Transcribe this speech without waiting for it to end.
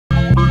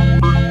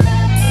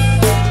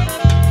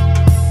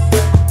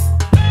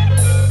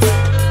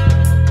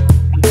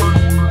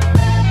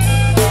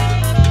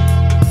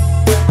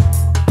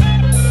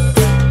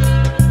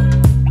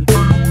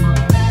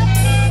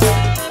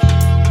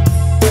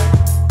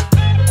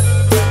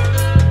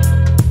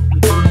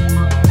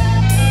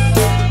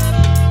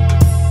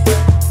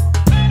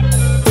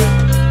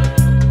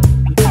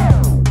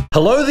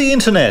Hello the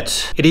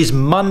internet! It is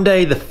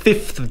Monday the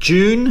 5th of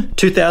June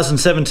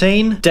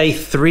 2017, day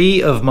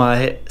 3 of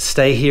my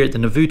stay here at the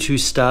Navutu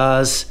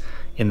Stars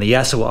in the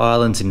Yasawa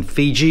Islands in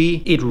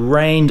Fiji. It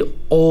rained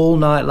all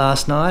night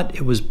last night.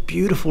 It was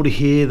beautiful to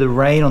hear the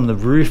rain on the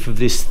roof of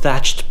this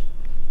thatched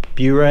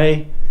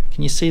bure.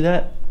 Can you see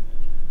that?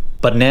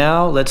 But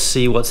now let's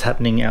see what's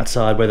happening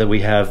outside, whether we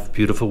have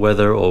beautiful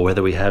weather or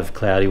whether we have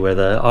cloudy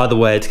weather. Either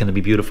way, it's going to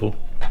be beautiful.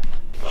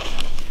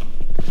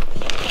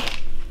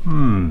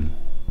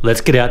 Let's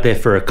get out there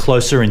for a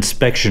closer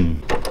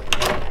inspection.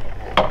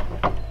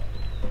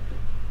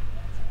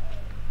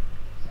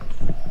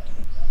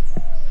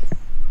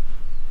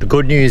 The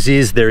good news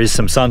is there is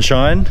some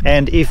sunshine,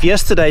 and if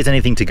yesterday's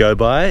anything to go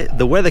by,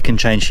 the weather can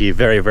change here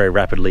very, very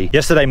rapidly.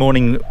 Yesterday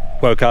morning,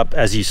 woke up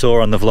as you saw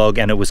on the vlog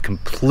and it was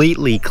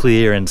completely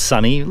clear and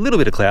sunny, a little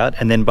bit of cloud,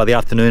 and then by the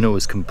afternoon it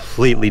was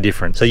completely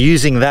different. So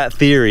using that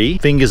theory,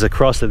 fingers are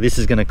crossed that this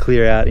is going to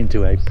clear out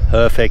into a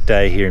perfect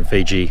day here in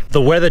Fiji.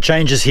 The weather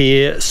changes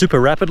here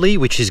super rapidly,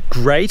 which is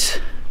great.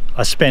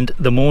 I spent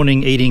the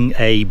morning eating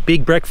a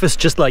big breakfast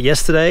just like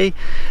yesterday,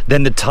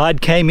 then the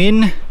tide came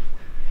in,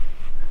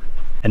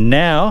 and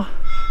now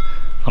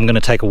I'm going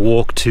to take a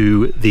walk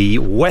to the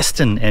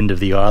western end of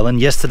the island.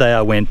 Yesterday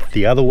I went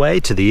the other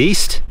way to the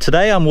east.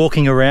 Today I'm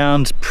walking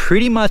around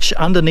pretty much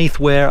underneath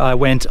where I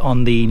went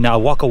on the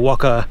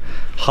Navutu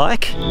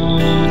hike.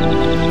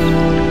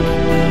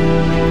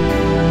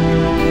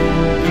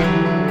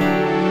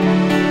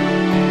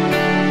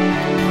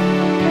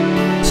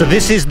 So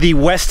this is the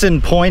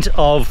western point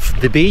of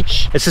the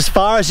beach. It's as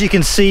far as you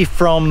can see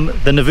from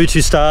the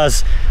Navutu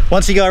Stars.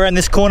 Once you go around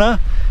this corner,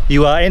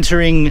 you are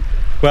entering,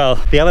 well,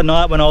 the other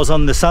night when I was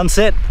on the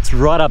sunset, it's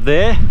right up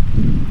there,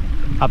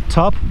 up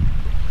top.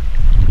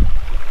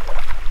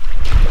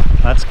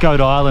 That's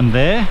Goat Island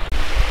there.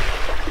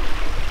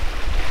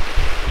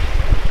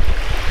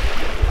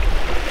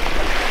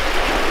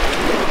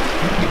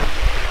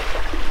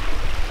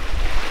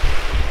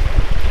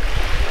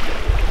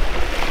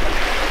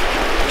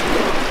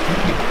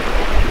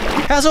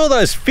 How's all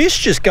those fish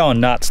just going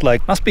nuts?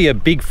 Like, must be a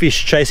big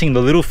fish chasing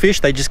the little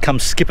fish. They just come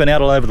skipping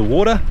out all over the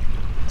water.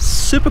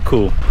 Super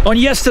cool. On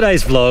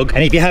yesterday's vlog,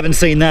 and if you haven't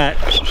seen that,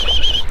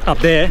 up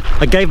there,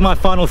 I gave my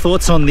final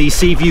thoughts on the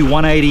Seaview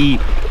 180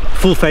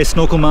 full face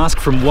snorkel mask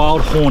from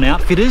Wild Horn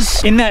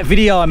Outfitters. In that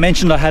video I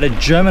mentioned I had a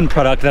German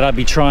product that I'd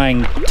be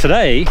trying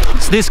today.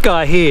 It's this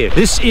guy here.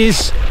 This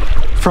is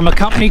from a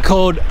company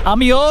called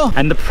Ameo,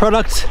 and the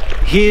product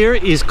here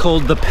is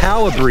called the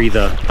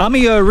Powerbreather.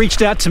 Ameo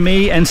reached out to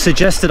me and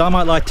suggested I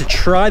might like to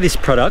try this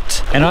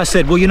product, and I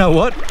said, well, you know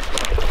what?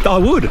 I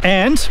would.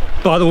 And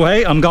by the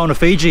way, I'm going to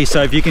Fiji,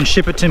 so if you can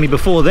ship it to me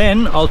before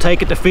then, I'll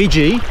take it to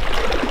Fiji,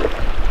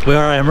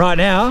 where I am right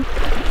now,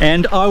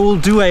 and I will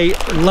do a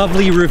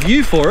lovely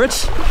review for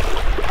it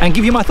and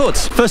give you my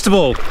thoughts. First of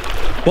all,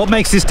 what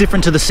makes this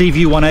different to the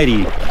Seaview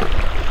 180?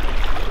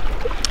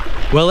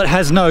 Well, it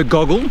has no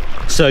goggle,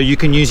 so you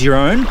can use your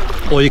own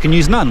or you can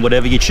use none,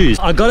 whatever you choose.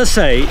 I gotta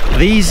say,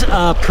 these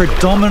are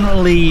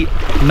predominantly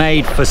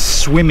made for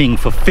swimming,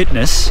 for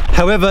fitness.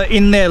 However,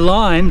 in their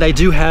line, they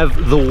do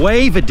have the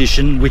Wave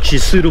Edition, which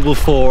is suitable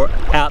for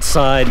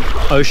outside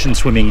ocean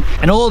swimming.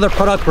 And all the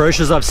product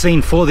brochures I've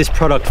seen for this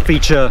product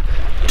feature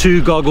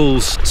 2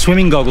 goggles,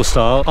 swimming goggle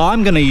style.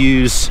 I'm gonna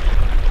use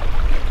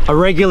a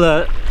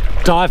regular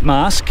dive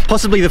mask.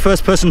 Possibly the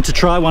first person to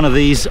try one of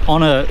these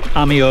on a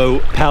Ameo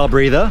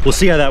Powerbreather. We'll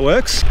see how that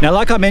works. Now,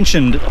 like I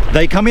mentioned,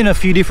 they come in a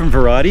few different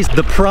varieties.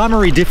 The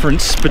primary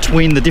difference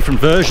between the different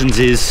versions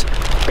is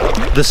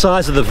the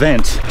size of the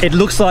vent. It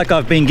looks like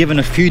I've been given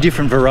a few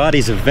different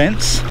varieties of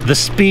vents. The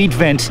speed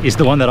vent is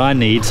the one that I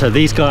need, so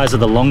these guys are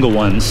the longer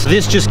ones.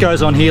 This just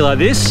goes on here like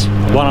this,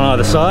 one on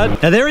either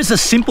side. Now, there is a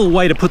simple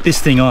way to put this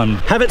thing on.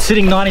 Have it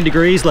sitting 90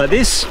 degrees like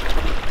this.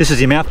 This is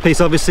your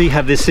mouthpiece, obviously.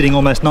 Have this sitting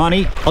almost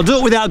 90. I'll do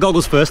it without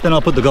goggles first, then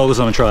I'll put the goggles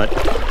on and try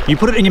it. You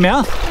put it in your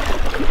mouth.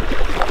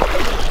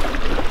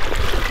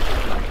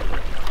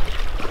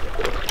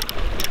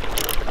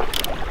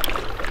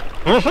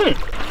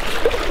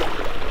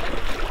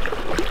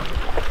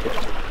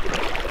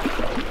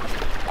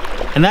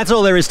 And that's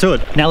all there is to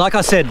it. Now, like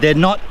I said, they're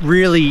not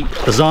really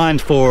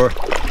designed for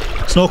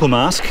snorkel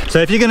mask. So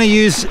if you're gonna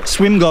use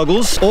swim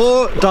goggles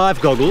or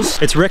dive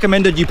goggles, it's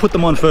recommended you put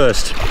them on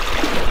first.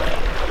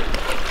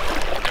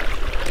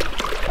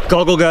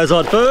 Goggle goes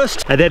on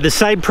first, and then the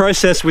same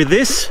process with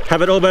this.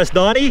 Have it almost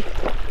 90.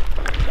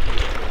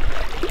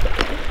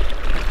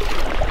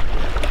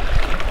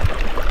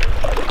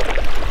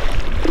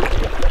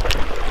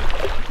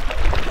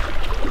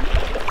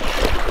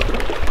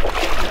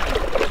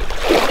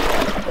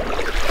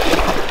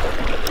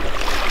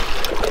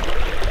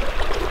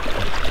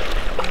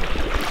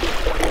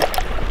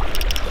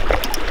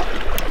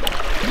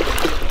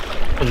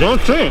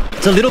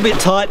 It's a little bit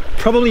tight,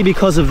 probably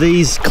because of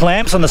these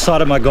clamps on the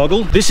side of my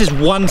goggle. This is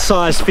one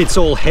size fits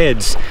all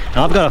heads, and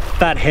I've got a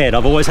fat head.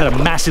 I've always had a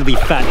massively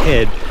fat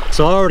head,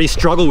 so I already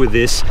struggle with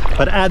this,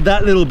 but add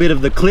that little bit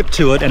of the clip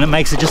to it and it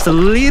makes it just a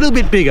little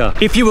bit bigger.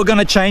 If you were going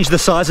to change the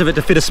size of it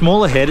to fit a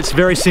smaller head, it's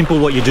very simple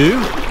what you do.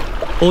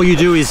 All you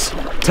do is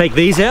take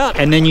these out,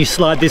 and then you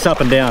slide this up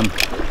and down.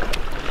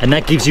 And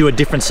that gives you a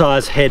different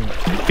size head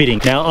fitting.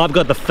 Now I've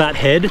got the fat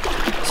head,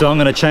 so I'm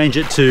gonna change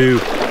it to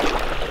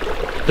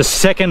the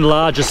second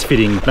largest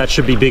fitting. That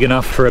should be big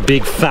enough for a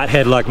big fat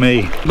head like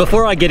me.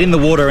 Before I get in the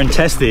water and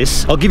test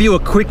this, I'll give you a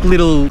quick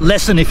little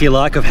lesson, if you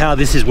like, of how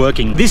this is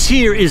working. This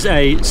here is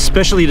a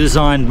specially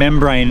designed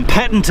membrane,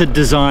 patented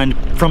design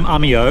from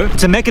Ameo.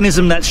 It's a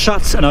mechanism that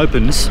shuts and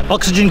opens.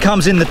 Oxygen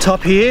comes in the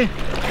top here,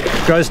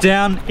 goes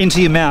down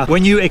into your mouth.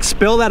 When you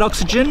expel that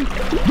oxygen,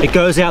 it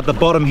goes out the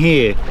bottom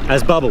here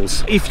as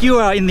bubbles. If you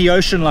are in the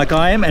ocean like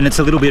I am and it's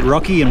a little bit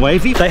rocky and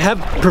wavy, they have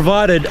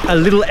provided a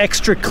little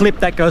extra clip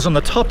that goes on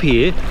the top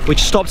here,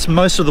 which stops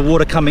most of the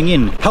water coming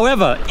in.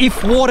 However,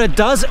 if water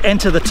does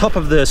enter the top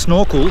of the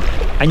snorkel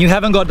and you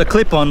haven't got the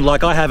clip on,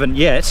 like I haven't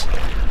yet,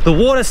 the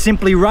water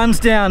simply runs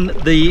down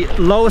the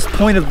lowest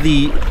point of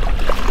the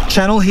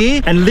channel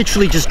here and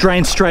literally just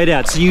drains straight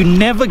out. So you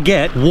never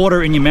get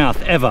water in your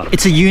mouth, ever.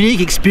 It's a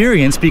unique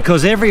experience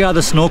because every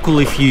other snorkel,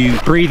 if you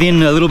breathe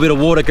in a little bit of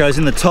water, goes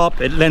in the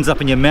top, it ends up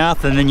in your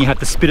mouth, and then you have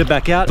to spit it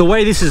back out. The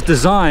way this is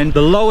designed,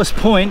 the lowest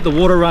point, the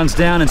water runs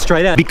down and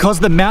straight out. Because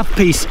the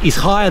mouthpiece is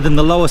higher than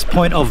the lowest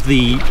point of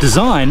the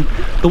design,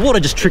 the water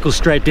just trickles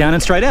straight down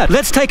and straight out.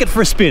 Let's take it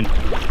for a spin.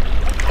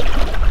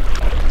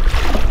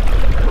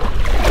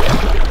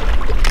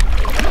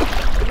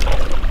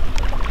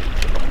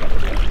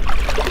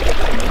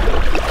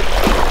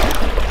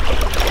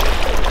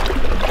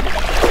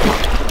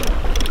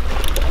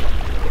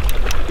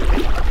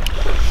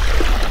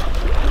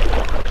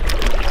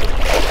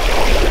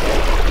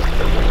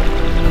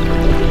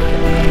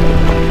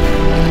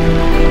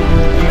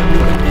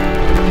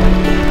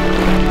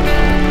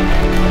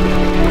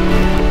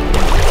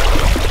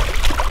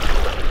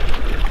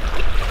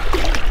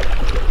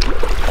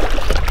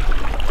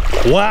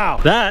 Wow,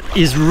 that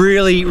is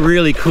really,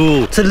 really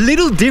cool. It's a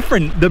little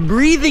different. The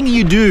breathing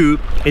you do,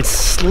 it's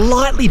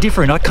slightly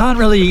different. I can't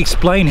really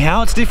explain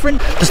how it's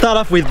different. To start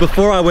off with,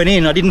 before I went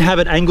in, I didn't have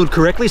it angled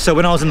correctly, so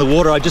when I was in the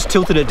water, I just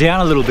tilted it down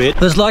a little bit.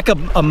 There's like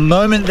a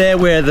moment there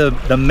where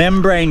the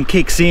membrane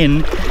kicks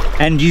in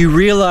and you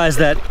realize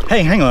that,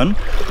 hey, hang on,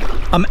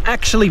 I'm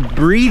actually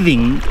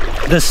breathing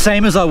the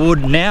same as I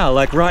would now,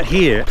 like right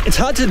here. It's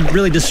hard to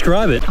really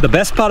describe it. The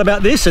best part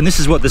about this, and this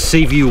is what the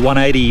Seaview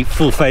 180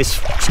 full face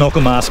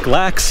snorkel mask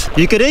lacks,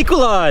 you could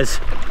equalize.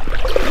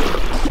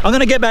 I'm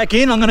gonna get back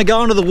in, I'm gonna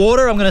go into the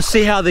water, I'm gonna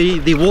see how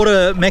the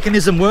water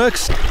mechanism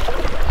works.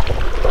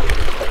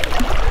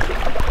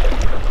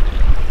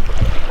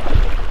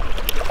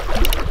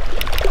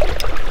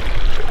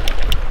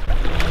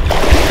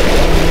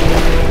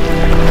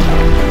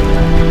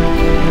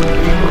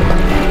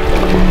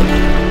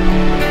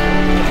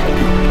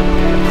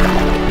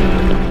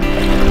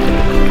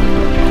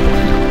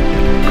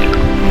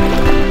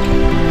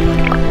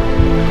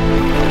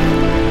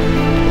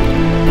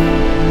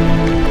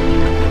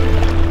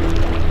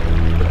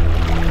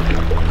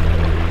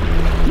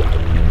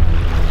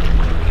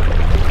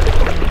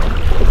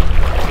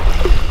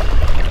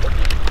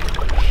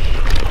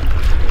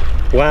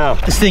 Wow,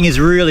 this thing is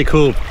really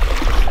cool.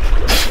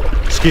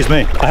 Excuse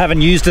me. I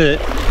haven't used a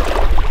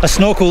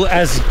snorkel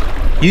as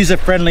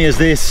user-friendly as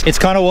this. It's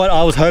kind of what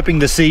I was hoping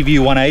the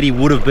Seaview 180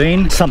 would have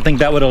been. Something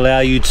that would allow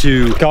you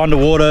to go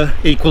underwater,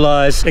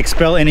 equalize,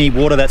 expel any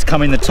water that's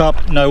coming the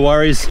top, no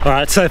worries. All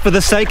right, so for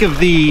the sake of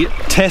the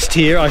test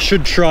here, I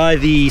should try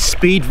the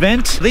speed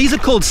vent. These are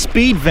called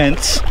speed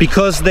vents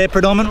because they're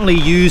predominantly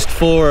used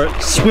for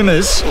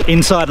swimmers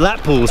inside lap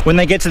pools. When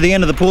they get to the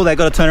end of the pool, they've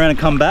got to turn around and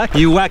come back.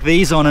 You whack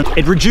these on and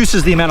it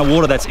reduces the amount of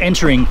water that's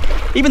entering.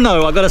 Even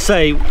though I gotta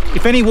say,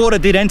 if any water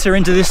did enter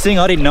into this thing,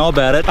 I didn't know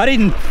about it. I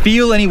didn't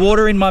feel any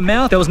water in my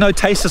mouth. There was no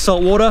taste of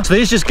salt water. So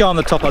these just go on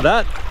the top of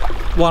that,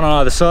 one on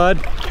either side.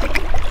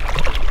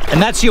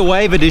 And that's your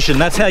wave edition.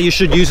 That's how you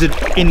should use it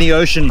in the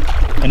ocean.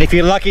 And if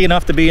you're lucky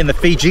enough to be in the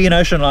Fijian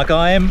Ocean like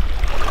I am,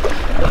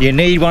 you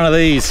need one of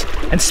these.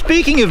 And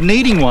speaking of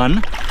needing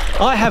one,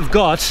 I have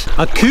got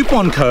a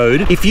coupon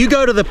code. If you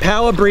go to the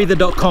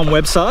powerbreather.com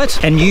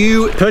website and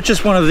you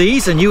purchase one of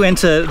these and you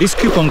enter this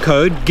coupon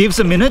code, gives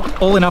a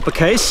minute, all in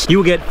uppercase, you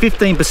will get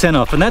 15%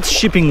 off. And that's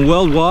shipping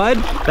worldwide.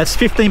 That's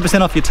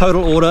 15% off your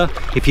total order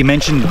if you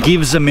mention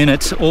gives a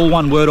minute, all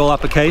one word, all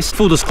uppercase.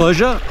 Full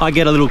disclosure, I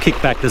get a little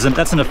kickback.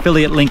 That's an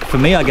affiliate link for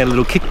me. I get a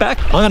little kickback.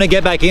 I'm gonna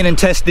get back in and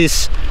test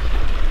this.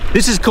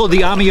 This is called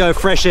the Ameo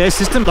Fresh Air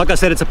System. Like I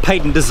said, it's a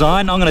patent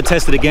design. I'm gonna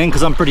test it again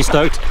because I'm pretty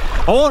stoked.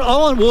 I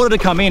want water to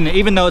come in,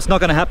 even though it's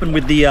not gonna happen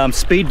with the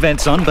speed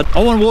vents on, but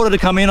I want water to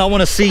come in. I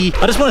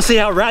just wanna see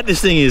how rad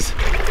this thing is.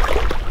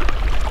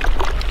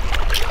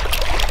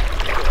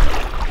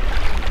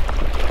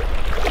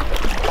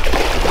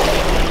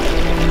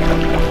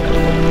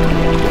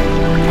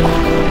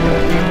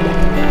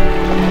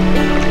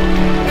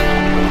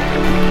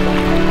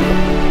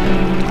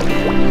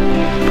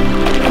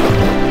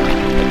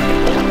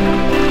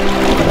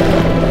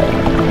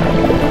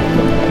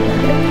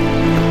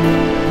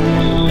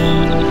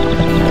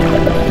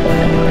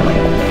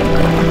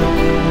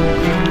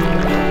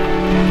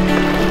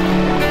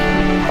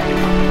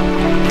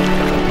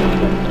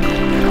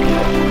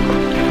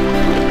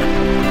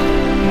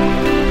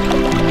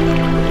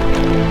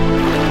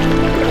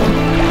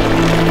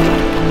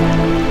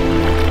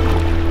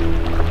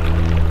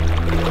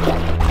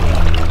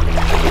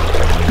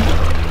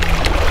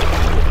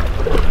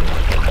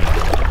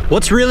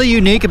 What's really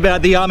unique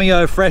about the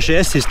Ameo fresh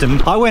air system,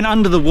 I went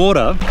under the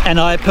water and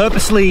I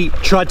purposely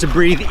tried to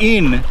breathe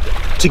in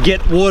to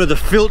get water to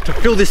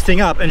fill this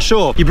thing up. And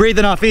sure, you breathe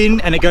enough in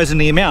and it goes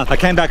into your mouth. I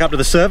came back up to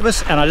the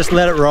surface and I just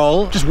let it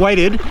roll, just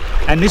waited,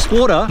 and this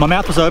water, my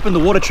mouth was open, the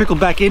water trickled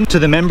back into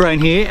the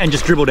membrane here and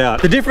just dribbled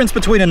out. The difference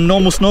between a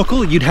normal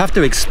snorkel, you'd have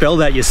to expel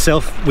that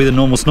yourself with a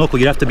normal snorkel.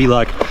 You'd have to be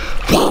like,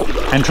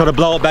 and try to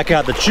blow it back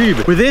out the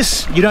tube. With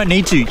this, you don't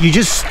need to. You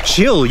just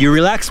chill, you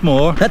relax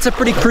more. That's a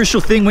pretty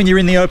crucial thing when you're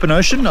in the open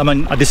ocean. I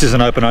mean, this is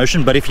an open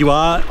ocean, but if you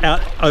are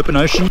out open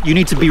ocean, you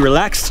need to be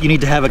relaxed. You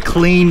need to have a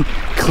clean,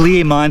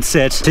 clear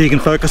mindset so you can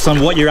focus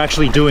on what you're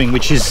actually doing,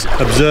 which is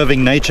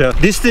observing nature.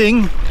 This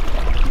thing,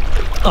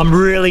 I'm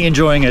really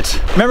enjoying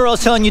it. Remember I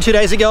was telling you 2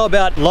 days ago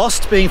about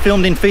Lost being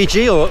filmed in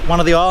Fiji, or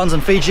one of the islands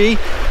in Fiji?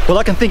 Well,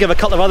 I can think of a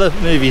couple of other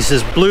movies.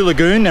 There's Blue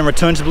Lagoon and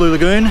Return to Blue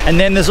Lagoon. And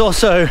then there's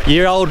also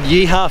your old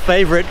yeehaw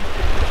favorite,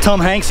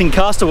 Tom Hanks in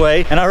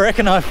Castaway. And I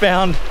reckon I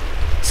found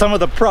some of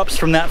the props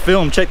from that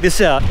film. Check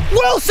this out.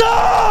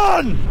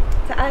 Wilson!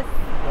 To us.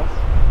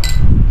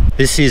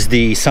 This is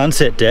the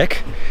sunset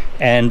deck,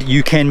 and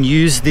you can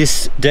use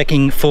this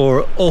decking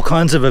for all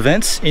kinds of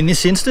events. In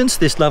this instance,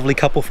 this lovely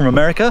couple from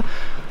America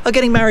are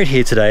getting married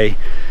here today,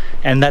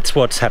 and that's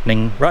what's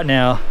happening right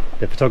now.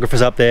 The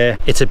photographer's up there.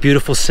 It's a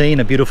beautiful scene,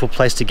 a beautiful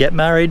place to get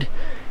married.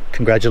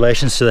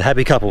 Congratulations to the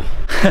happy couple.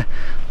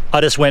 I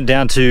just went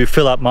down to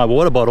fill up my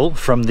water bottle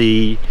from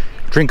the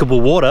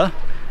drinkable water,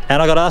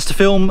 and I got asked to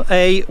film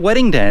a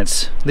wedding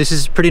dance. This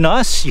is pretty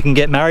nice. You can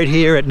get married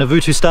here at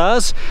Navutu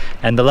Stars,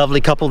 and the lovely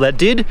couple that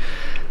did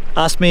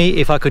asked me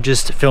if I could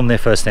just film their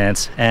first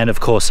dance, and of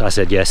course I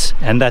said yes.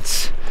 And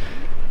that's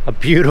a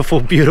beautiful,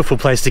 beautiful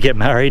place to get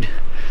married.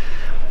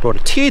 Brought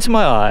a tear to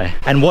my eye.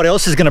 And what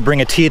else is going to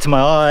bring a tear to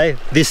my eye?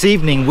 This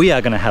evening we are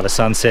going to have a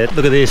sunset.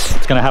 Look at this,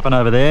 it's going to happen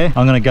over there.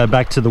 I'm going to go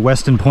back to the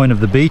western point of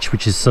the beach,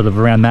 which is sort of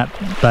around that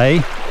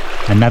bay,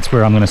 and that's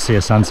where I'm going to see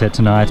a sunset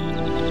tonight.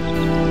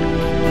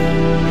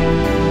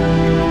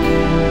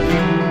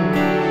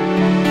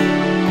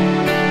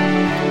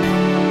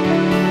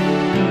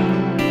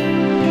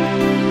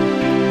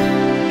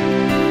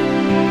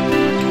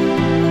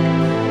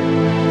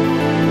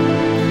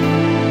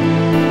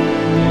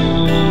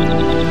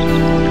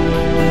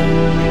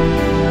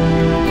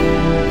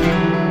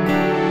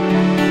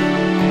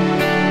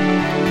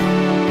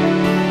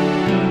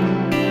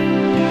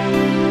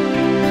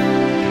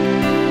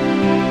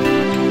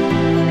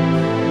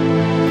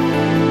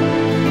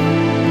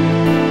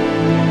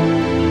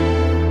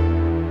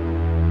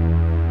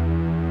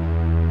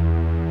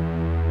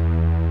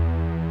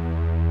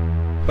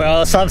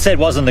 Well, the sunset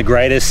wasn't the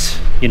greatest,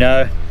 you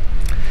know.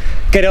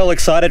 Get all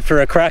excited for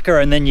a cracker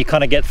and then you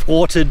kind of get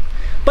thwarted.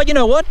 But you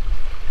know what?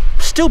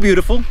 Still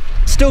beautiful,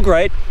 still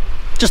great,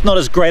 just not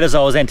as great as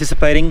I was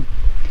anticipating.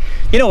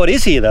 You know what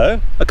is here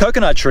though? A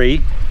coconut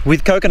tree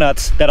with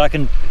coconuts that I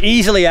can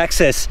easily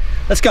access.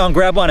 Let's go and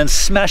grab one and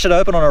smash it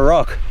open on a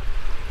rock.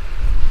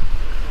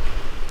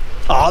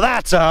 Oh,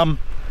 that's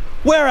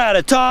we're out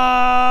of time!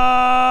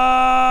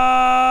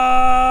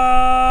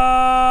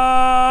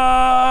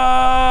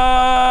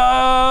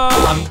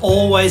 I'm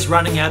always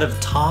running out of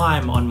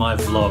time on my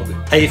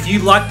vlog. Hey, if you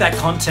like that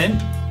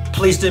content,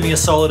 please do me a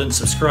solid and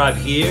subscribe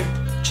here.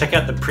 Check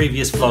out the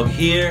previous vlog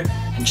here,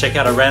 and check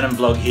out a random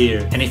vlog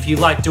here. And if you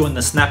like doing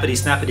the snappity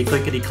snappity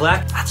clickety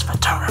clack, that's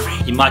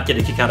photography. You might get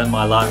a kick out of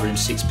my Lightroom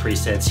 6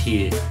 presets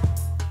here.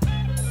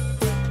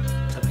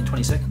 Has that been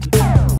 20 seconds?